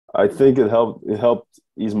I think it helped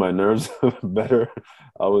ease my nerves better.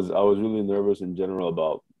 I was really nervous in general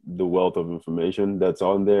about the wealth of information that's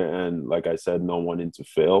on there, and like I said, not wanting to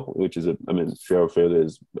fail, which is I mean, fear of failure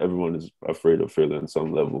is everyone is afraid of failure in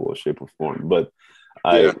some level or shape or form. But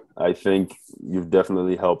Yeah. I think you've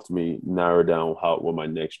definitely helped me narrow down how what my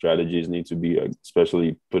next strategies need to be,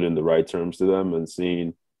 especially putting the right terms to them and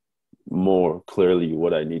seeing more clearly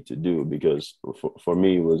what I need to do. Because for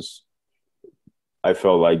me, it was I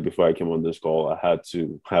felt like before I came on this call, I had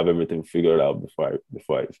to have everything figured out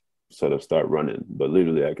before I sort of start running. But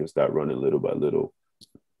literally, I can start running little by little,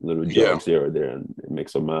 little Yeah. jogs here or there, and it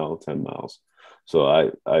makes a mile, 10 miles. So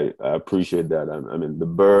I appreciate that. I mean, the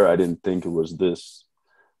Burr, I didn't think it was this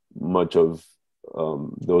much of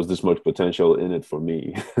there was this much potential in it for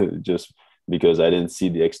me, just because I didn't see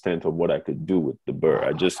the extent of what I could do with the Burr.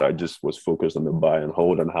 I just was focused on the buy and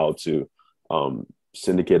hold and how to um,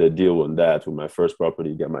 syndicate a deal on that with my first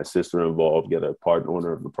property, get my sister involved, get a part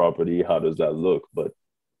owner of the property. How does that look? But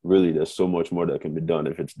really, there's so much more that can be done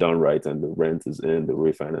if it's done right and the rent is in, the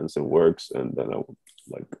refinancing works, and then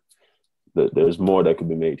like there's more that could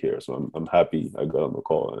be made here. So I'm happy I got on the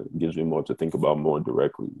call, and it gives me more to think about more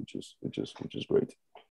directly, which is great.